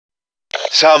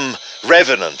Some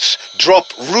revenants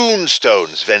drop rune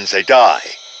stones when they die.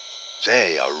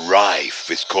 They are rife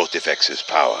with Cortifex's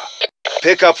power.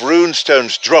 Pick up rune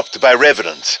stones dropped by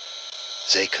revenants.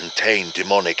 They contain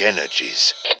demonic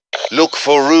energies. Look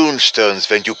for rune stones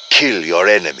when you kill your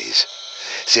enemies.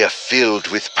 They are filled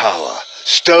with power,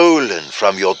 stolen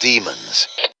from your demons.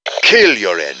 Kill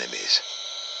your enemies.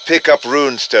 Pick up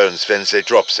rune stones when they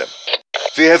drop them.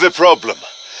 We have a problem.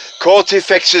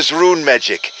 Cortifex's rune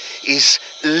magic is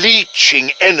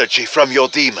leeching energy from your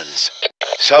demons.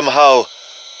 Somehow,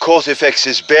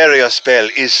 Cortifex's barrier spell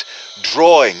is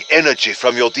drawing energy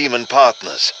from your demon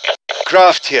partners.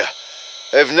 Krafft here.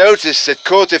 I've noticed that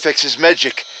Cortifex's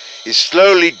magic is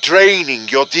slowly draining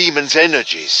your demon's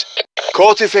energies.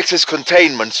 Cortifex's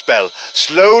containment spell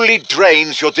slowly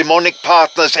drains your demonic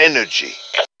partner's energy.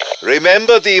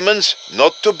 Remember, demons,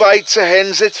 not to bite the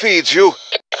hand that feeds you.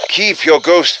 Keep your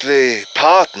ghostly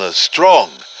partners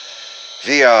strong.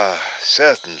 We are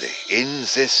certainly in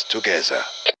this together.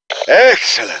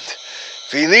 Excellent.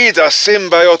 We need our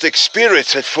symbiotic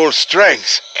spirits at full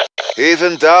strength.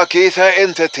 Even dark ether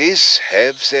entities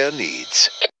have their needs.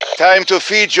 Time to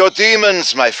feed your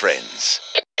demons, my friends.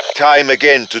 Time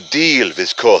again to deal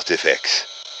with Cortifex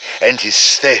and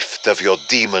his theft of your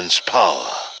demon's power.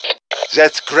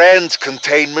 That grand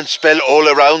containment spell all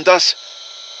around us,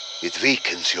 it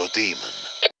weakens your demon.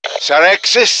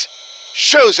 Sarexis,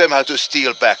 show them how to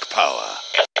steal back power.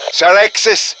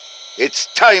 Sarexis, it's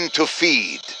time to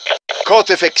feed.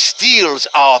 Cortifex steals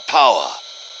our power.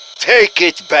 Take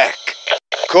it back.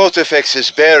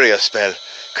 Cortifex's barrier spell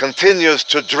continues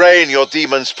to drain your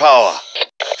demon's power.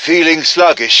 Feeling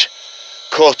sluggish,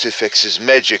 Cortifex's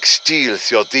magic steals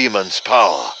your demon's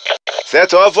power.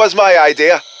 That was my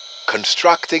idea.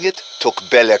 Constructing it took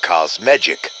Belikar's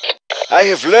magic. I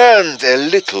have learned a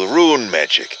little rune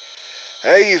magic.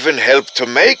 I even helped to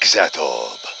make that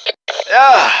orb.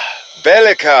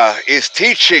 Belikar is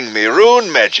teaching me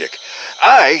rune magic.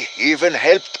 I even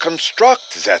helped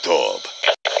construct that orb.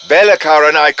 Belikar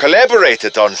and I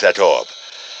collaborated on that orb.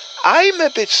 I'm a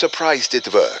bit surprised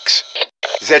it works.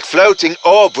 That floating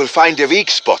orb will find a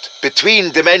weak spot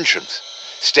between dimensions.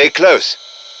 Stay close.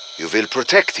 You will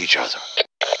protect each other.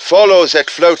 Follow that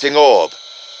floating orb.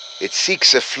 It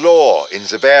seeks a flaw in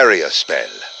the barrier spell.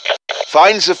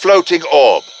 Find the floating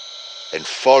orb and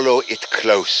follow it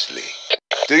closely.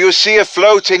 Do you see a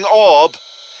floating orb?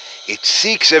 It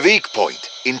seeks a weak point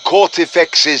in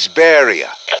Cortifex's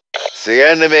barrier. The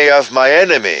enemy of my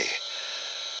enemy.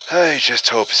 I just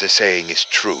hope the saying is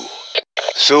true.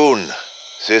 Soon,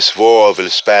 this war will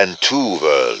span 2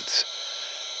 worlds.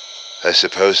 I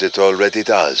suppose it already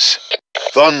does.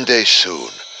 One day soon,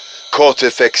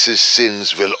 Cortifex's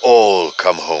sins will all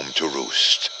come home to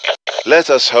roost. Let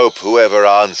us hope whoever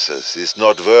answers is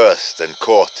not worse than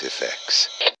Cortifex.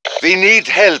 We need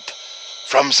help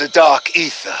from the dark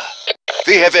ether.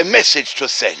 We have a message to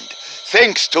send,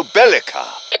 thanks to Belikar.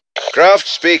 Krafft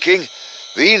speaking.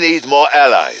 We need more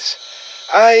allies.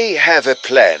 I have a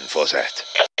plan for that.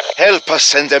 Help us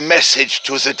send a message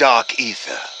to the dark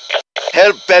ether.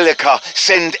 Help Belikar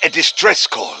send a distress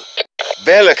call.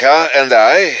 Belikar and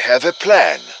I have a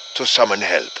plan to summon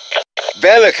help.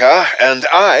 Belikar and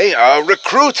I are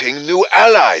recruiting new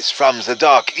allies from the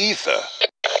dark ether.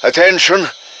 Attention,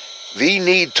 we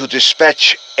need to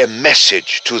dispatch a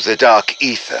message to the dark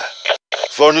ether.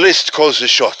 Von List calls the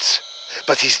shots,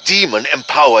 but his demon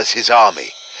empowers his army.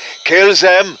 Kill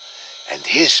them, and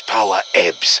his power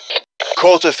ebbs.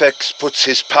 Cortifex puts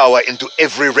his power into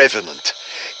every revenant.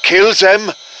 Kill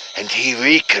them, and he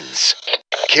weakens.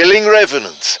 Killing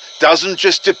revenants doesn't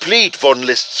just deplete Von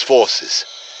List's forces.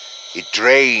 It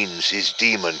drains his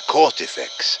demon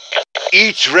Cortifex.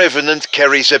 Each revenant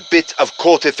carries a bit of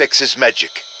Cortifex's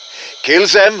magic. Kill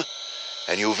them,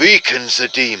 and you weaken the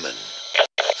demon.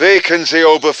 Weaken the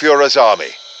Oberführer's army.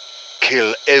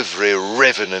 Kill every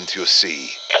revenant you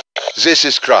see. This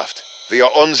is Krafft. We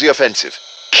are on the offensive.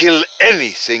 Kill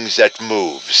anything that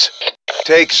moves.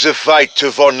 Take the fight to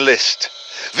Von List.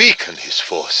 Weaken his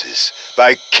forces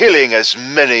by killing as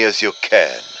many as you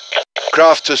can.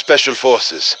 Krafft to Special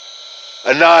Forces.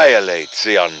 Annihilate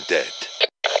the undead.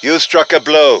 You struck a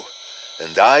blow,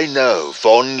 and I know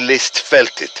Von List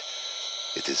felt it.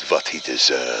 It is what he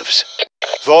deserves.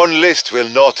 Von List will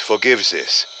not forgive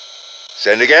this.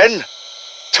 Then again,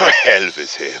 to hell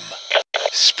with him.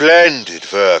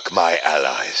 Splendid work, my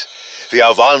allies. We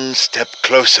are one step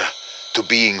closer to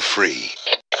being free.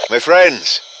 My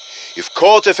friends, if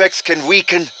Cortifex can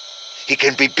weaken, he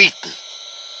can be beaten.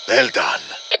 Well done.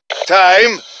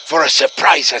 Time for a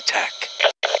surprise attack.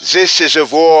 This is a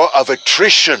war of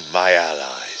attrition, my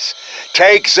allies.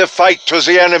 Take the fight to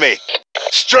the enemy.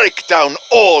 Strike down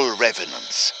all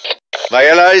revenants. My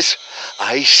allies,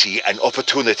 I see an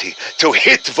opportunity to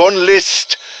hit von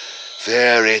List.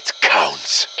 There it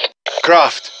counts.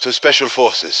 Krafft to Special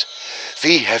Forces.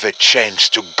 We have a chance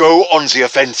to go on the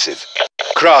offensive.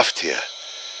 Krafft here.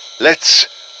 Let's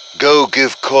go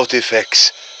give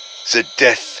Cortifex the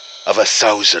death of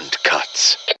 1,000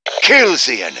 cuts. Kill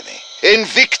the enemy.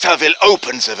 Invicta will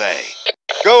open the way.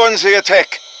 Go on the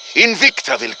attack.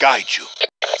 Invicta will guide you.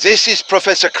 This is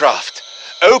Professor Krafft.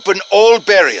 Open all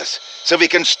barriers so we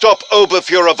can stop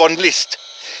Oberfuhrer von List.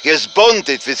 He has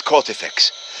bonded with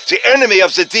Cortifex, the enemy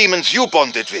of the demons you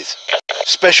bonded with.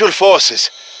 Special Forces,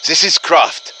 this is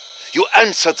Krafft. You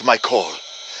answered my call.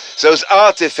 Those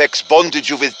artifacts bonded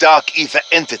you with dark ether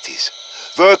entities.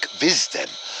 Work with them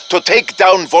to take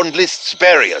down von List's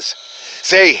barriers.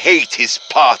 They hate his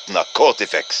partner,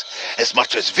 Cortifex, as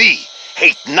much as we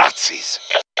hate Nazis.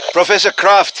 Professor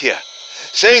Krafft here.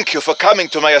 Thank you for coming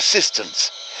to my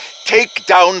assistance. Take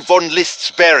down von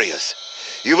List's barriers.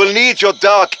 You will need your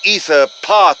dark ether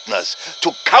partners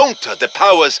to counter the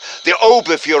powers the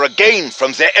Oberfuhrer gained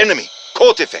from their enemy,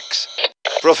 Cortifex.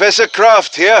 Professor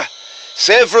Krafft here.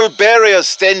 Several barriers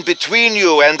stand between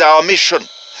you and our mission.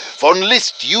 Von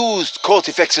List used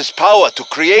Cortifex's power to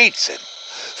create them.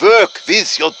 Work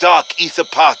with your dark ether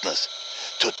partners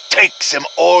to take them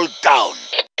all down.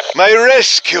 My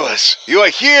rescuers, you are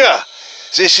here.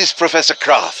 This is Professor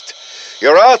Krafft.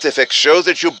 Your artifacts show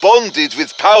that you bonded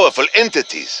with powerful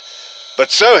entities.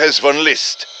 But so has von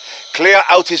List. Clear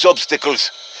out his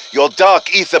obstacles. Your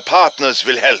dark ether partners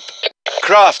will help.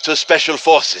 Krafft to Special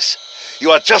Forces. You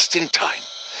are just in time.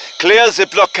 Clear the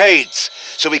blockades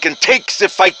so we can take the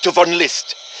fight to von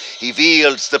List. He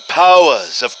wields the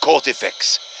powers of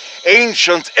Cortifex,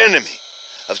 ancient enemy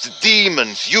of the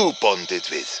demons you bonded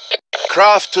with.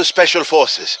 Krafft to Special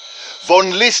Forces.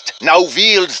 Von List now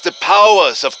wields the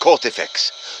powers of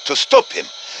Cortifex. To stop him,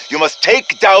 you must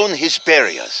take down his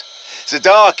barriers. The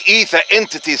dark ether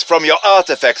entities from your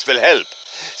artifacts will help.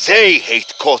 They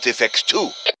hate Cortifex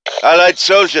too. Allied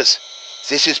soldiers,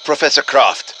 this is Professor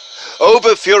Krafft.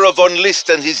 Oberfuhrer von List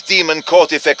and his demon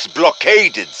Cortifex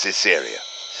blockaded this area.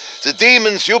 The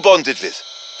demons you bonded with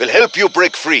will help you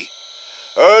break free.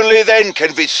 Only then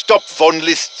can we stop von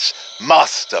List's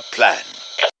master plan.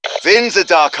 Win the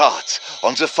Dark Hearts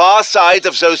on the far side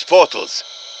of those portals.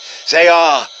 They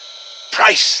are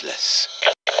priceless.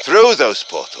 Through those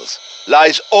portals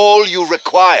lies all you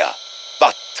require,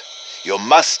 but you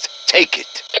must take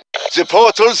it. The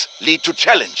portals lead to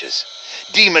challenges.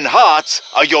 Demon hearts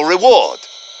are your reward.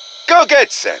 Go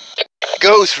get them.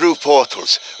 Go through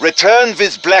portals, return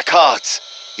with black hearts.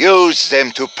 Use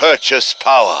them to purchase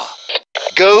power.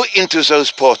 Go into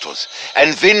those portals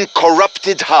and win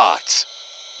corrupted hearts.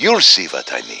 You'll see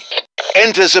what I mean.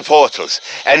 Enter the portals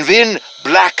and win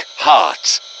black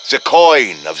hearts, the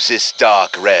coin of this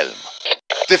dark realm.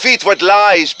 Defeat what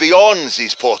lies beyond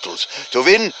these portals to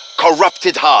win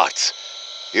corrupted hearts.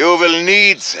 You will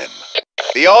need them.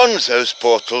 Beyond those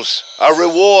portals are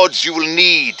rewards you will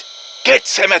need. Get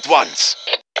them at once.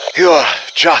 You're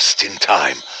just in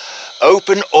time.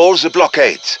 Open all the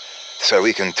blockades so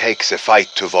we can take the fight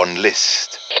to von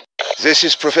List. This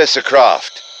is Professor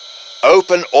Krafft.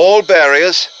 Open all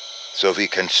barriers so we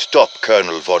can stop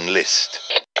Colonel von List.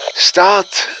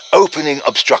 Start opening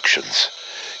obstructions.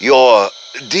 Your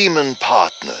demon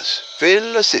partners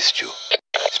will assist you.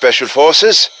 Special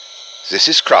Forces, this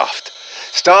is Krafft.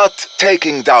 Start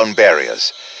taking down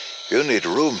barriers. You need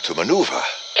room to maneuver.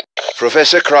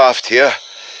 Professor Krafft here.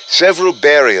 Several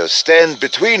barriers stand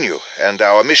between you and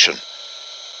our mission.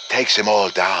 Take them all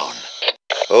down.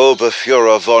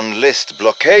 Oberfuhrer von List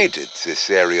blockaded this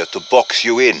area to box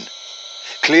you in.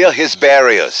 Clear his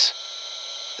barriers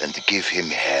and give him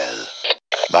hell.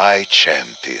 My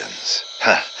champions.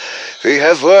 We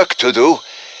have work to do.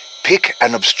 Pick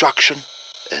an obstruction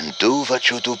and do what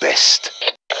you do best.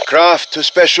 Krafft to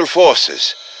Special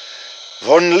Forces.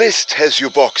 Von List has you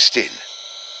boxed in.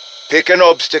 Pick an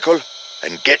obstacle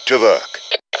and get to work.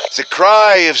 The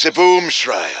cry of the Boom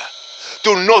Schreier.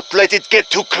 Do not let it get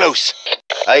too close.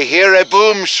 I hear a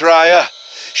Boom Schreier.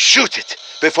 Shoot it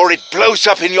before it blows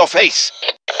up in your face.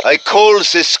 I call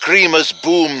the screamers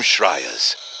Boom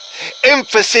Schreiers.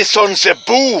 Emphasis on the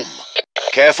boom.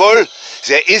 Careful,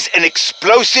 there is an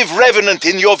explosive revenant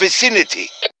in your vicinity.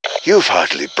 You've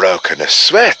hardly broken a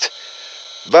sweat.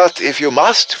 But if you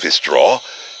must withdraw,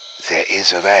 there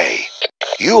is a way.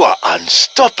 You are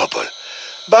unstoppable.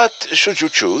 But should you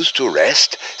choose to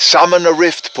rest, summon a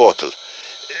rift portal.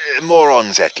 More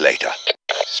on that later.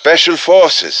 Special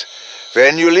Forces.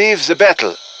 When you leave the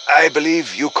battle, I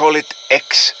believe you call it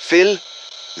exfil,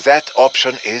 That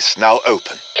option is now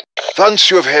open.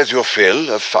 Once you've had your fill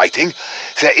of fighting,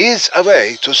 there is a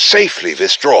way to safely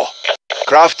withdraw.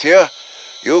 Krafft here,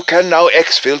 you can now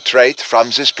exfiltrate from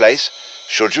this place,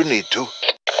 should you need to.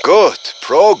 Good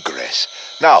progress.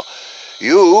 Now,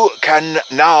 you can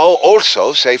now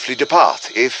also safely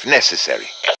depart, if necessary.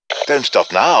 Don't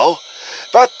stop now,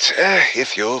 but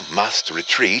if you must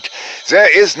retreat, there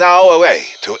is now a way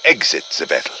to exit the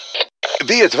battle.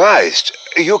 Be advised,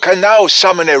 you can now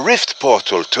summon a rift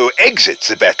portal to exit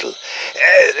the battle.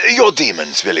 Your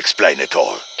demons will explain it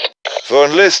all.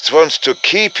 Von List wants to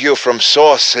keep you from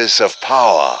sources of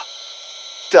power.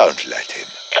 Don't let him.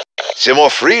 The more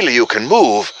freely you can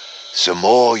move, the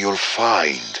more you'll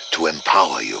find to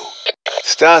empower you.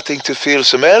 Starting to feel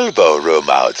some elbow room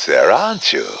out there,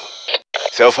 aren't you?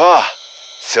 So far,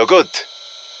 so good.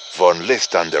 Von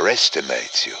List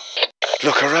underestimates you.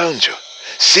 Look around you.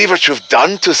 See what you've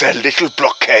done to that little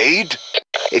blockade?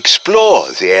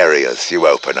 Explore the areas you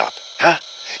open up, huh?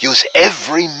 Use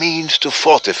every means to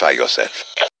fortify yourself.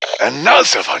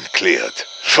 Another one cleared.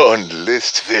 Von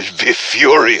List will be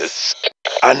furious.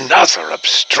 Another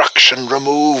obstruction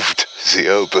removed. The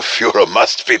Oberfuhrer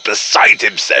must be beside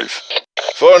himself.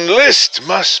 Von List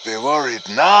must be worried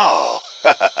now.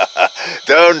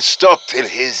 Don't stop till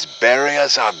his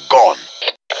barriers are gone.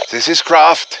 This is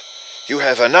Krafft. You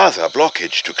have another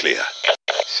blockage to clear.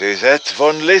 See that,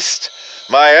 Von List?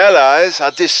 My allies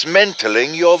are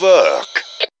dismantling your work.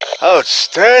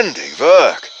 Outstanding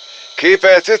work. Keep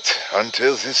at it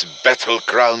until this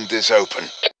battleground is open.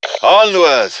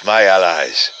 Onward, my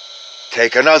allies.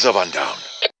 Take another one down.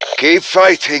 Keep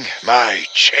fighting, my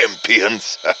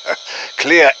champions.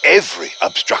 Clear every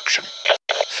obstruction.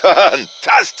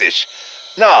 Fantastic.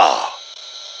 Now,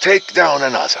 take down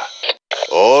another.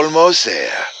 Almost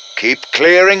there. Keep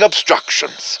clearing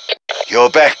obstructions. You're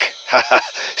back.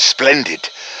 Splendid.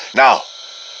 Now,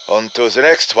 on to the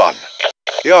next one.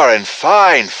 You're in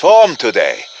fine form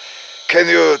today. Can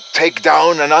you take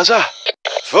down another?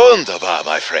 Wunderbar,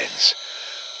 my friends.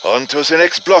 On to the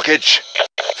next blockage.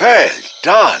 Well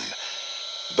done.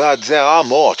 But there are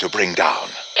more to bring down.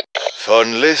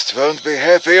 Von List won't be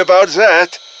happy about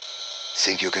that.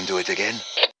 Think you can do it again?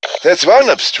 That's one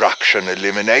obstruction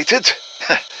eliminated.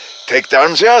 Take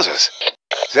down the others.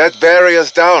 That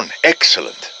barrier's down.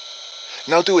 Excellent.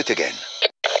 Now do it again.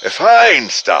 A fine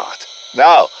start.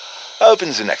 Now, open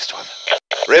the next one.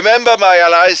 Remember, my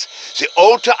allies, the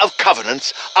Altar of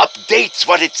Covenants updates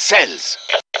what it sells.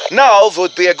 Now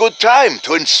would be a good time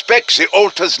to inspect the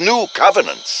altar's new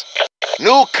covenants.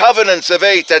 New covenants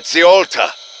await at the altar.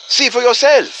 See for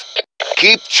yourself.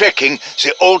 Keep checking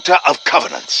the Altar of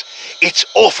Covenants. Its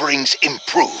offerings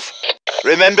improve.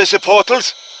 Remember the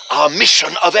portals? Our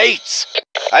mission awaits.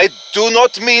 I do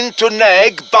not mean to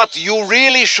nag, but you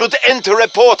really should enter a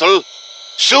portal.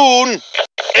 Soon,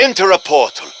 enter a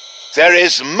portal. There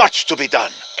is much to be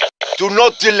done. Do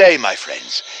not delay, my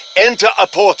friends. Enter a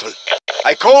portal.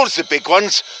 I call the big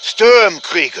ones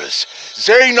Sturmkriegers.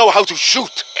 They know how to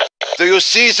shoot. Do you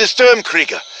see the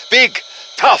Sturmkrieger? Big,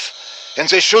 tough, and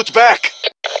they shoot back.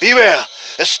 Beware,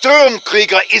 a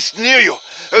Sturmkrieger is near you,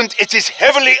 and it is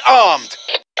heavily armed.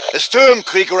 A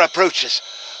Sturmkrieger approaches,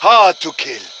 hard to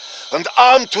kill, and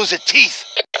armed to the teeth.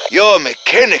 Your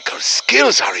mechanical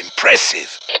skills are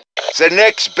impressive. The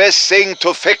next best thing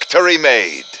to victory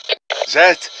made.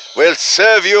 That will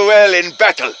serve you well in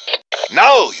battle.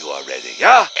 Now you are ready,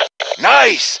 yeah?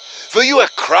 Nice! Were you a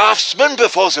craftsman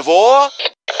before the war?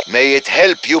 May it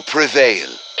help you prevail.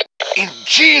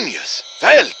 Ingenious!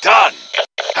 Well done!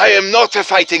 I am not a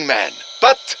fighting man,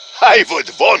 but I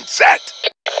would want that.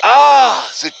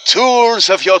 Ah, the tools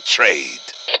of your trade.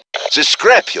 The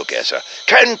scrap you gather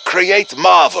can create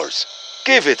marvels.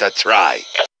 Give it a try.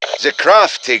 The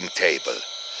crafting table.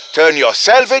 Turn your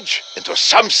salvage into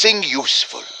something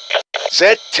useful.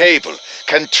 That table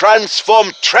can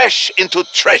transform trash into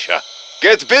treasure.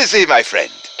 Get busy, my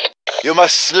friend. You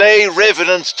must slay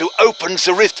revenants to open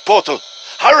the rift portal.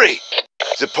 Hurry!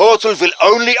 The portal will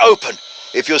only open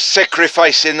if you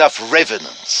sacrifice enough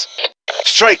revenants.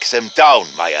 Strike them down,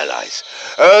 my allies.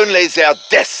 Only their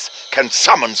death can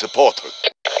summon the portal.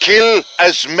 Kill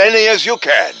as many as you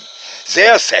can.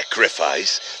 Their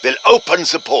sacrifice will open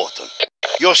the portal.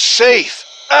 You're safe.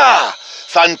 Ah,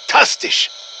 fantastic.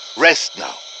 Rest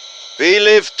now. We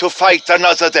live to fight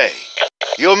another day.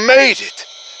 You made it.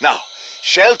 Now,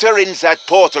 shelter in that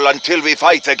portal until we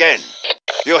fight again.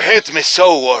 You had me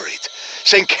so worried.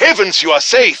 Thank heavens you are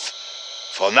safe.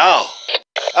 For now.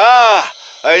 Ah,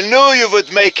 I knew you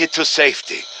would make it to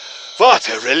safety. What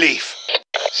a relief.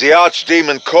 The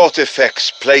Archdemon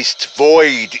Cortifex placed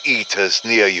Void Eaters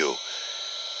near you.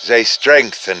 they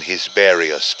strengthen his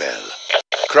barrier spell.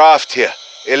 Krafft here,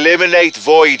 eliminate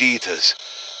Void Eaters,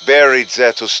 buried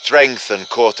there to strengthen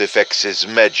Cortifex's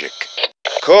magic.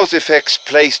 Cortifex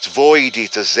placed Void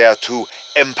Eaters there to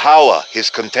empower his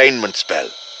containment spell.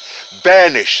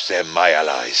 Banish them, my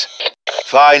allies.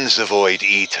 Find the Void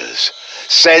Eaters.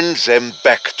 Send them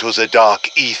back to the Dark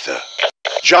Ether.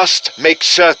 Just make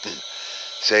certain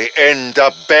they end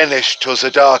up banished to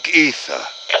the Dark Ether.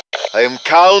 I am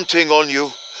counting on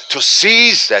you to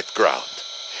seize that ground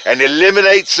and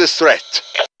eliminate the threat.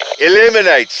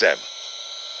 Eliminate them,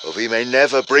 or we may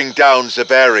never bring down the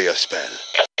barrier spell.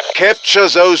 Capture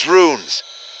those runes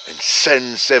and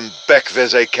send them back where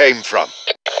they came from.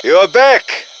 You're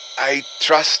back. I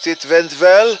trust it went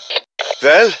well.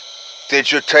 Well,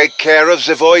 did you take care of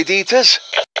the Void Eaters?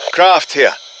 Krafft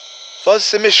here.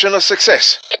 Was the mission a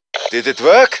success? Did it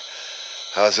work?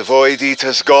 Are the Void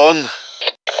Eaters gone?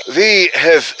 We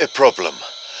have a problem.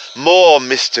 More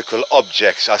mystical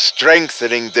objects are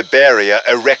strengthening the barrier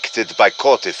erected by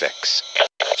Cortifex.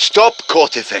 Stop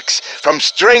Cortifex from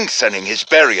strengthening his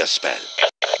barrier spell.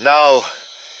 Now,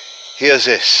 hear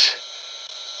this.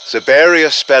 The barrier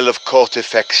spell of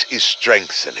Cortifex is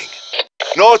strengthening.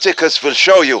 Nauticus will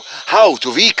show you how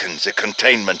to weaken the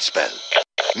containment spell.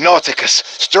 Nauticus,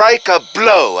 strike a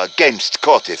blow against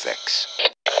Cortifex.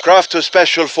 Krafft to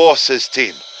Special Forces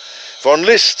team. Von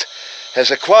List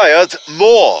has acquired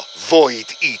more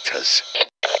Void Eaters.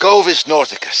 Go with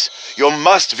Nauticus. You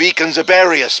must weaken the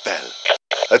barrier spell.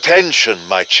 Attention,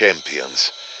 my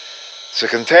champions. The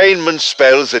containment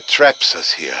spell that traps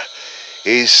us here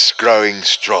is growing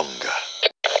stronger.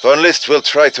 Von List will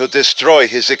try to destroy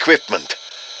his equipment.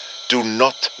 Do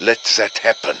not let that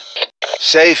happen.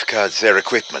 Safeguard their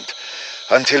equipment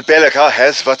until Belakar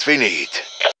has what we need.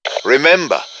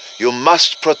 Remember, you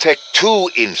must protect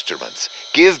 2 instruments.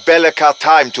 Give Belakar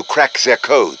time to crack their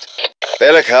code.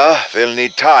 Belakar will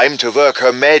need time to work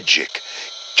her magic.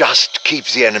 Just keep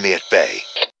the enemy at bay.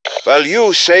 While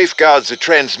you safeguard the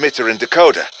transmitter and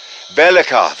decoder,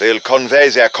 Belakar will convey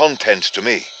their contents to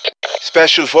me.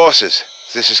 Special Forces,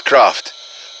 this is Krafft.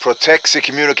 Protect the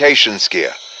communications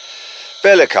gear.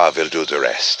 Belakar will do the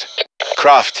rest.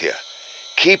 Krafft here.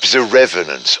 Keep the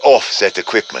revenants off that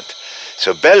equipment,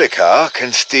 so Belakar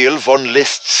can steal Von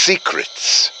List's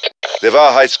secrets. The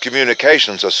Wahrheit's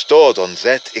communications are stored on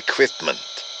that equipment.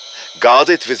 Guard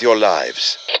it with your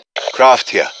lives. Krafft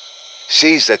here.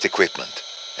 Seize that equipment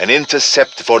and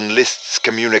intercept Von List's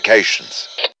communications.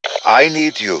 I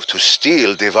need you to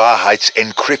steal the Wahrheit's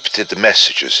encrypted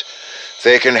messages.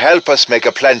 They can help us make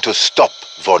a plan to stop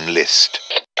Von List.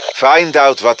 Find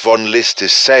out what Von List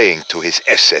is saying to his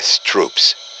SS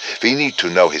troops. We need to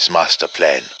know his master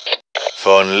plan.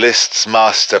 Von List's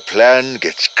master plan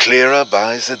gets clearer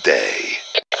by the day.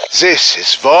 This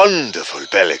is wonderful,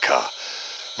 Belakar.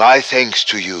 My thanks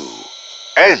to you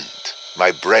and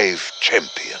my brave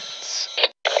champions.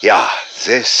 Yeah,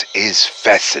 this is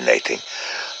fascinating.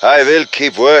 I will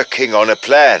keep working on a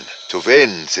plan to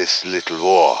win this little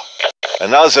war.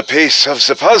 Another piece of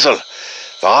the puzzle.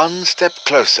 One step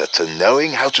closer to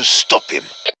knowing how to stop him.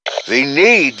 We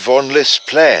need Von List's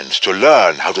plans to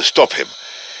learn how to stop him.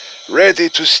 Ready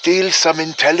to steal some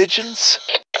intelligence?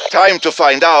 Time to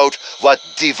find out what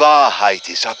Die Wahrheit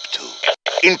is up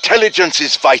to. Intelligence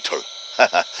is vital.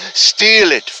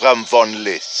 Steal it from Von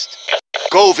List.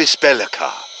 Go with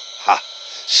Belakar.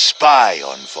 Spy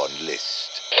on Von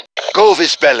List. Go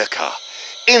with Belakar.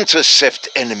 Intercept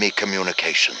enemy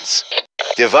communications.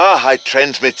 Die Wahrheit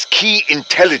transmits key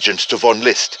intelligence to Von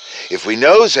List. If we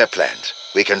know their plans,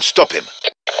 we can stop him.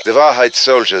 Die Wahrheit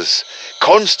soldiers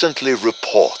constantly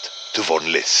report to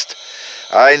Von List.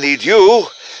 I need you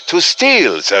to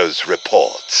steal those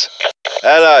reports.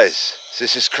 Allies,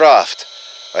 this is Krafft.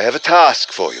 I have a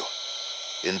task for you.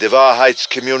 In Die Wahrheit's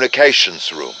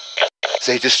communications room.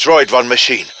 They destroyed one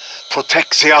machine.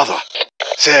 Protect the other.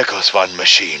 There goes one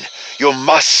machine. You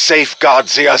must safeguard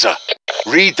the other.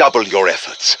 Redouble your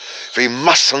efforts. We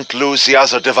mustn't lose the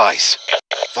other device.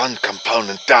 One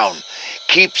component down.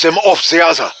 Keep them off the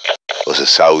other. Or the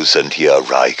 1,000-year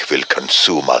Reich will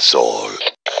consume us all.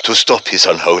 To stop his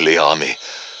unholy army,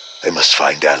 they must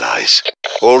find allies.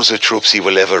 All the troops he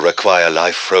will ever require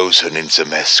lie frozen in the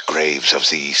mass graves of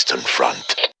the Eastern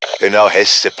Front. He now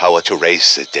has the power to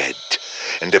raise the dead,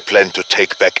 and a plan to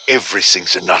take back everything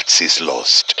the Nazis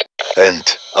lost.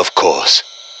 And, of course,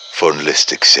 Von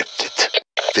List accepted,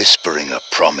 whispering a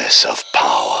promise of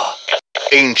power.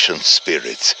 Ancient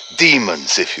spirits,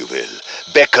 demons if you will,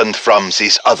 beckoned from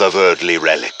these otherworldly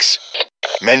relics.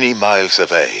 Many miles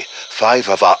away, 5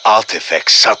 of our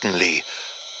artifacts suddenly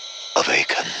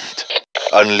awakened.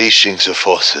 unleashing the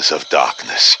forces of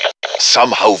darkness.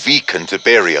 Somehow weakened the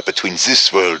barrier between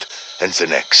this world and the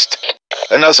next.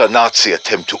 Another Nazi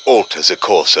attempt to alter the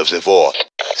course of the war.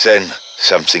 Then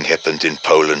something happened in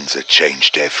Poland that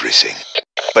changed everything.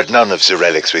 But none of the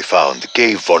relics we found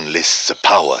gave von List the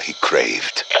power he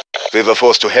craved. We were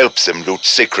forced to help them loot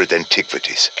sacred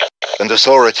antiquities. And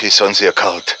authorities on the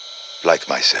occult, like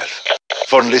myself.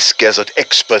 Von List gathered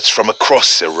experts from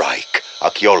across the Reich.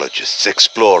 Archaeologists,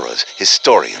 explorers,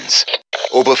 historians.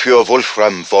 Oberfuhrer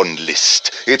Wolfram von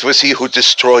List. It was he who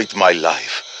destroyed my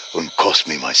life and cost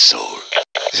me my soul.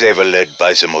 They were led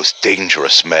by the most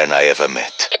dangerous man I ever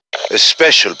met. A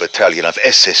special battalion of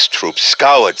SS troops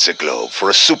scoured the globe for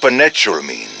a supernatural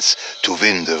means to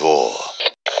win the war.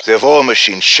 The war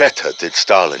machine shattered at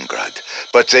Stalingrad,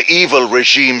 but the evil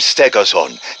regime staggers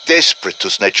on, desperate to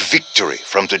snatch victory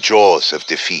from the jaws of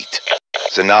defeat.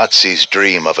 The Nazis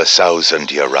dream of a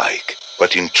 1,000-year Reich,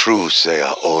 but in truth they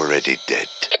are already dead.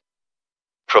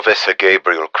 Professor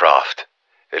Gabriel Krafft,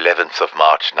 11th of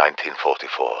March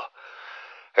 1944.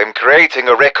 I'm creating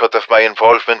a record of my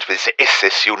involvement with the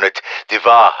SS unit Die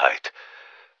Wahrheit,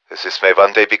 as this may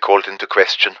one day be called into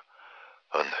question,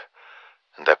 and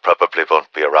I probably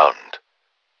won't be around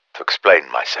to explain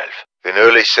myself. In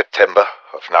early September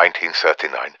of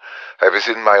 1939, I was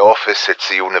in my office at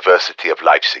the University of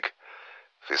Leipzig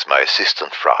with my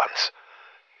assistant Franz.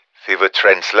 We were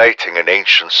translating an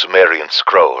ancient Sumerian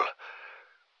scroll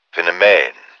when a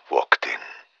man walked in,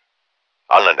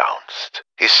 unannounced.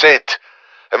 He said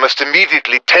I must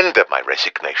immediately tender my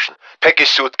resignation, pack a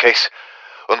suitcase,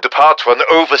 and depart for an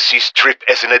overseas trip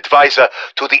as an advisor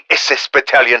to the SS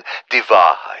battalion Die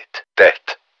Wahrheit.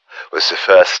 That was the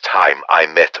first time I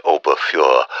met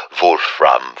Oberfuhrer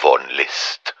Wolfram von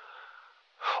List.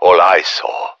 All I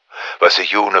saw was a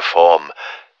uniform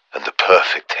and a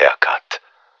perfect haircut.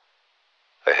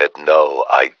 I had no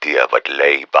idea what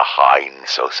lay behind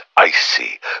those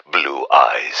icy blue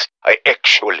eyes. I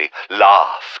actually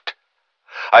laughed.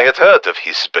 I had heard of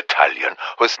his battalion,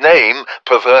 whose name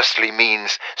perversely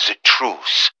means the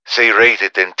truce. They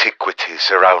raided antiquities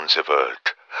around the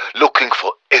world, looking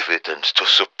for evidence to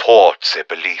support their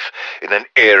belief in an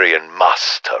Aryan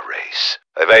master race.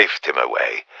 I waved him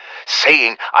away,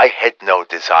 saying I had no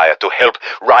desire to help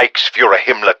Reichsfuhrer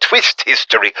Himmler twist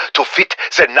history to fit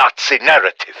the Nazi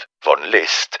narrative. Von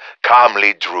List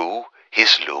calmly drew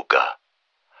his Luger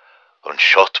and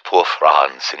shot poor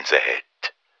Franz in the head.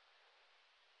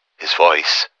 His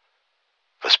voice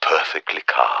was perfectly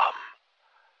calm.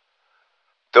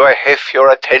 Do I have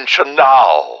your attention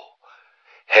now,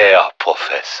 Herr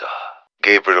Professor?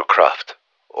 Gabriel Krafft,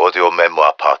 Audio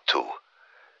Memoir Part 2.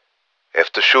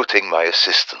 After shooting my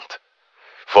assistant,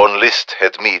 von List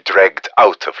had me dragged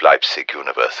out of Leipzig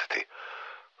University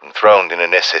and thrown in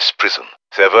an SS prison.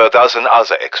 There were a dozen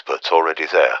other experts already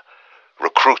there,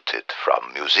 recruited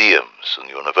from museums and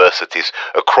universities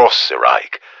across the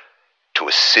Reich, to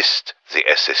assist the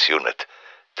SS unit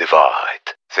Die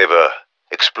Wahrheit. They were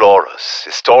explorers,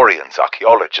 historians,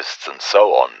 archaeologists, and so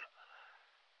on.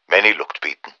 Many looked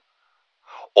beaten.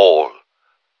 All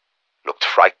looked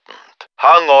frightened.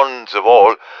 Hung on the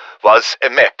wall was a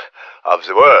map of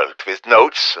the world with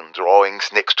notes and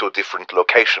drawings next to different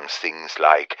locations, things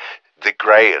like the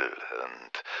Grail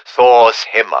and Thor's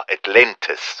hammer,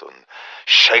 Atlantis and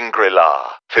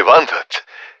Shangri-La. We wondered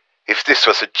if this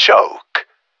was a joke.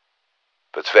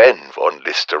 But when von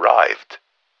List arrived,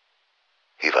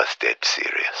 he was dead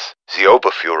serious. The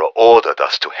Oberfuhrer ordered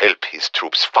us to help his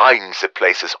troops find the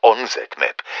places on that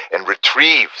map and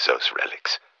retrieve those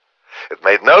relics. It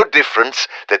made no difference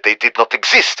that they did not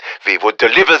exist. We would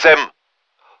deliver them,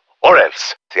 or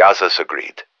else. The others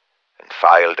agreed and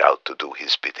filed out to do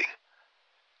his bidding.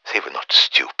 They were not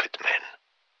stupid men.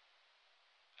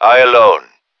 I alone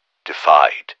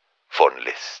defied von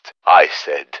List. I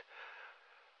said,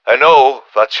 I know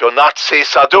what your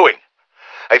Nazis are doing.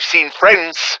 I've seen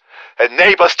friends and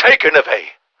neighbors taken away.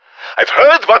 I've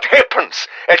heard what happens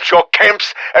at your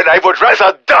camps, and I would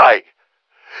rather die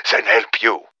than help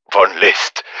you. Von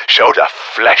List showed a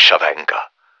flash of anger.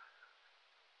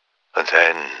 And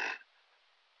then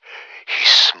he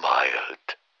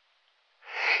smiled.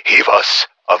 He was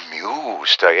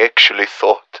amused. I actually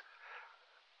thought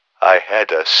I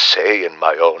had a say in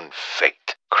my own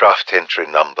fate. Krafft entry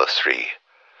number 3.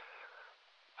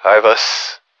 I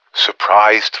was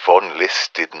surprised von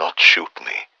List did not shoot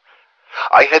me.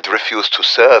 I had refused to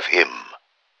serve him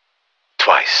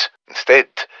twice. Instead,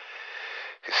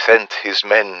 he sent his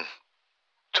men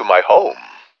to my home.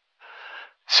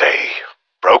 They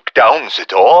broke down the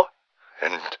door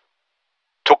and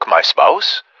took my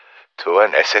spouse to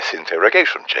an SS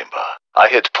interrogation chamber. I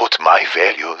had put my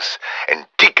values and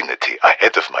dignity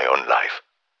ahead of my own life.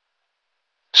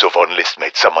 So von List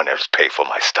made someone else pay for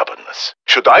my stubbornness.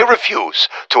 Should I refuse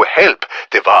to help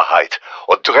the Wahrheit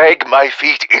or drag my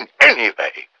feet in any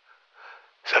way,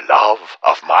 the love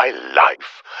of my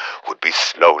life would be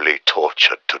slowly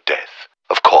tortured to death.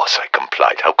 Of course I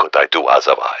complied. How could I do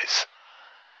otherwise?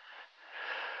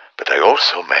 But I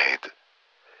also made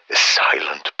a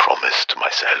silent promise to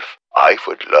myself. I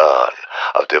would learn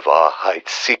of the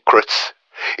Wahrheit's secrets.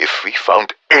 If we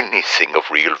found anything of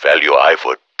real value, I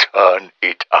would turn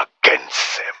it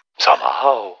against them.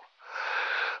 Somehow,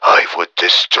 I would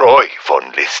destroy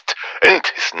von List and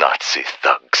his Nazi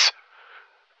thugs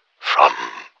from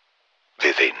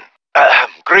within.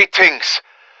 Greetings.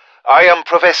 I am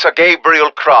Professor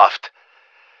Gabriel Krafft.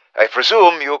 I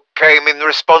presume you came in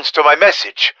response to my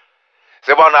message.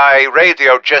 The one I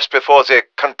radioed just before the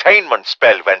containment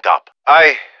spell went up.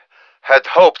 I had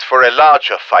hoped for a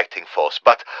larger fighting force,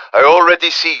 but I already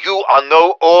see you are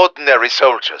no ordinary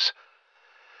soldiers.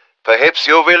 Perhaps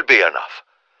you will be enough.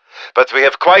 But we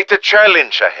have quite a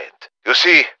challenge ahead. You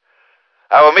see,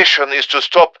 our mission is to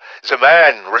stop the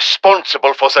man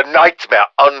responsible for the nightmare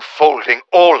unfolding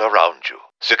all around you.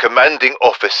 The commanding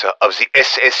officer of the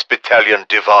SS Battalion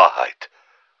Die Wahrheit.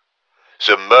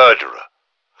 The murderer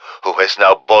who has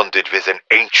now bonded with an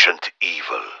ancient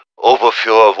evil.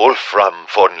 Oberfuhrer Wolfram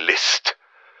von List.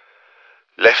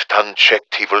 Left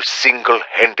unchecked, he will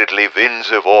single-handedly win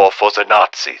the war for the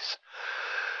Nazis.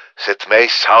 That may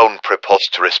sound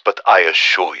preposterous, but I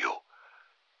assure you,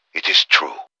 it is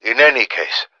true. In any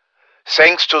case,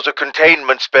 thanks to the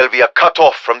containment spell, we are cut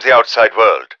off from the outside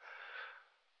world,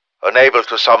 unable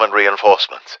to summon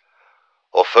reinforcements,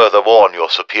 or further warn your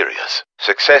superiors.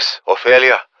 Success or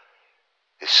failure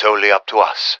is solely up to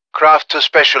us. Krafft to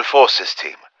Special Forces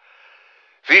team.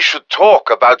 We should talk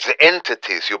about the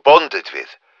entities you bonded with.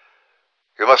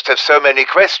 You must have so many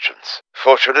questions.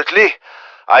 Fortunately,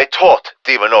 I taught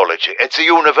demonology at the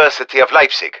University of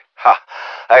Leipzig.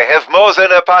 I have more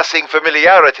than a passing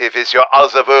familiarity with your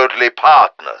otherworldly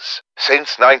partners.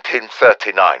 Since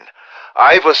 1939,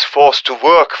 I was forced to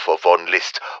work for von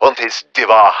List and his Die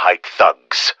Wahrheit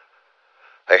thugs.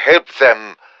 I helped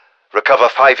them recover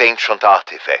 5 ancient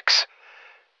artifacts.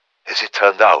 As it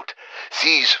turned out,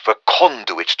 these were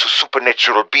conduits to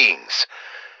supernatural beings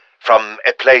from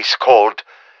a place called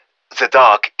the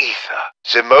Dark Ether.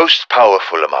 The most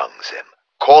powerful among them,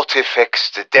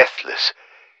 Kortifex the Deathless,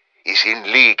 is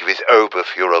in league with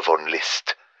Oberfuhrer von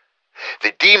List.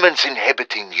 The demons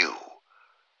inhabiting you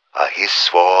are his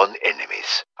sworn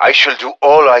enemies. I shall do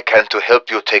all I can to help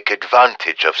you take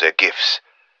advantage of their gifts,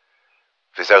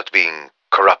 without being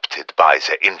corrupted by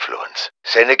their influence.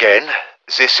 Then again,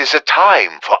 this is a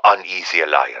time for uneasy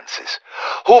alliances.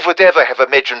 Who would ever have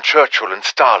imagined Churchill and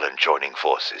Stalin joining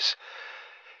forces?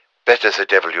 Better the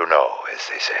devil you know, as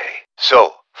they say.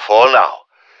 So, for now,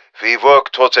 we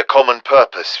work towards a common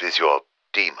purpose with your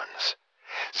demons.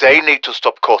 They need to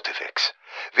stop Kortifex.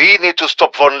 We need to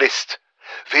stop von List.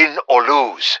 Win or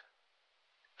lose,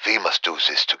 we must do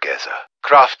this together.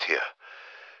 Krafft here.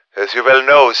 As you well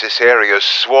know, this area is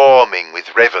swarming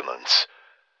with revenants.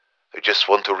 I just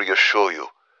want to reassure you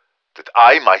that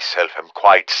I myself am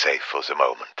quite safe for the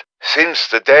moment. Since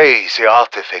the day the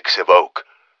artifacts awoke,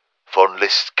 von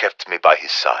List kept me by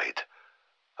his side.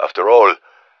 After all,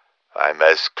 I'm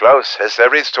as close as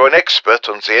there is to an expert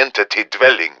on the entity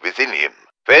dwelling within him.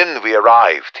 When we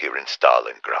arrived here in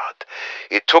Stalingrad,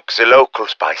 it took the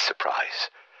locals by surprise.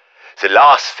 The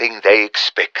last thing they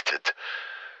expected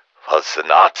was the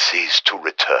Nazis to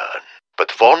return.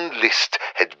 But von List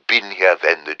had been here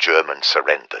when the Germans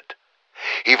surrendered.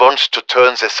 He wants to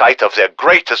turn the site of their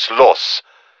greatest loss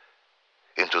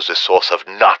into the source of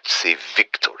Nazi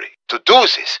victory. To do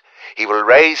this, he will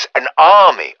raise an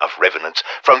army of revenants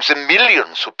from the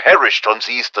millions who perished on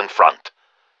the Eastern Front.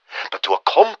 But to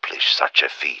accomplish such a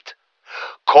feat,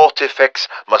 Kortifex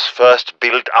must first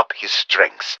build up his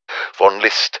strength. Von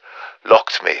List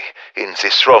locked me in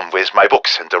this room with my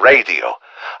books and the radio.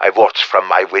 I watched from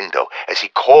my window as he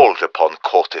called upon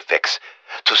Kortifex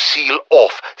to seal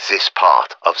off this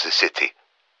part of the city.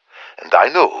 And I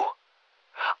knew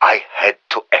I had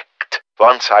to act.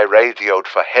 Once I radioed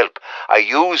for help, I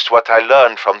used what I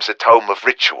learned from the Tome of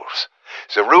Rituals.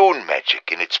 The rune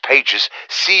magic in its pages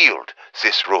sealed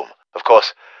this room. Of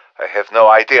course, I have no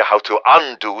idea how to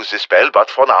undo the spell, but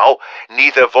for now,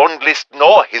 neither von List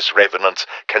nor his revenants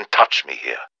can touch me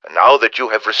here. And now that you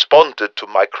have responded to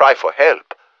my cry for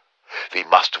help, we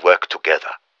must work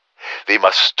together. We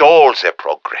must stall their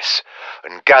progress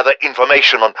and gather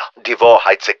information on Die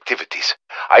Wahrheit's activities.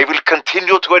 I will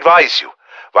continue to advise you,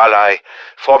 while I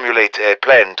formulate a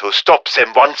plan to stop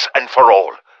them once and for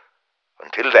all.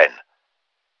 Until then,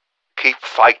 keep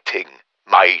fighting,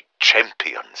 my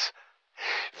champions.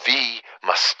 We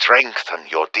must strengthen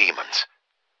your demons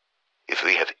if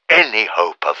we have any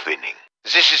hope of winning.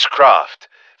 This is Krafft,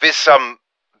 with some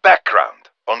background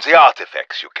on the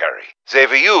artifacts you carry. They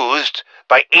were used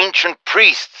by ancient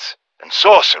priests and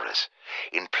sorcerers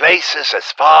in places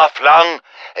as far-flung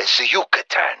as the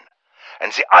Yucatan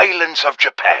and the islands of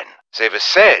Japan. They were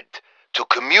said to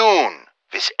commune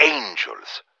with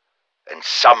angels and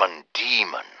summon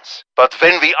demons. But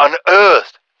when we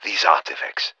unearthed these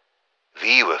artifacts,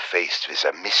 we were faced with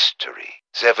a mystery.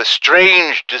 There were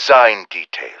strange design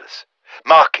details,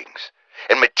 markings,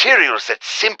 and materials that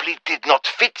simply did not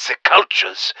fit the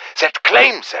cultures that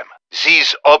claimed them.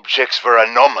 These objects were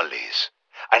anomalies,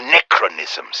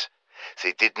 anachronisms.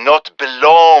 They did not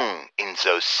belong in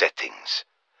those settings.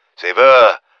 They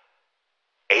were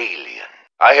alien.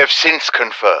 I have since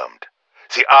confirmed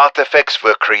the artifacts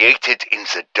were created in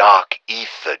the dark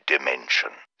ether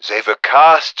dimension. They were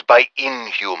cast by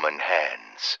inhuman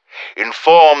hands, in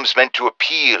forms meant to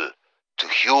appeal to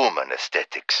human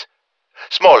aesthetics.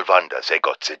 Small wonder they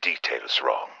got the details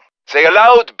wrong. They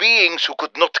allowed beings who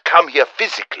could not come here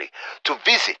physically to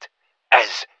visit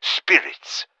as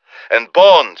spirits and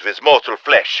bond with mortal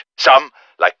flesh. Some,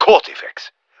 like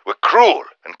Cortifex, were cruel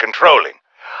and controlling.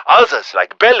 Others,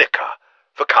 like Bellica,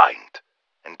 were kind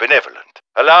and benevolent.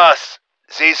 Alas,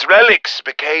 these relics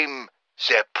became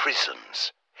their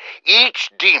prisons.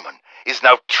 Each demon is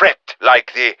now trapped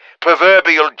like the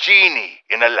proverbial genie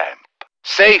in a lamp.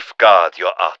 Safeguard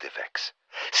your artifacts.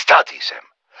 Study them.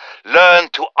 Learn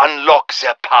to unlock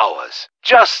their powers.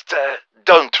 Just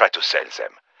don't try to sell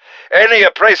them. Any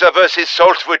appraiser worth his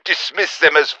salt would dismiss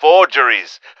them as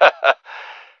forgeries.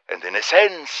 And in a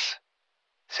sense,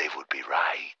 they would be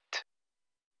right.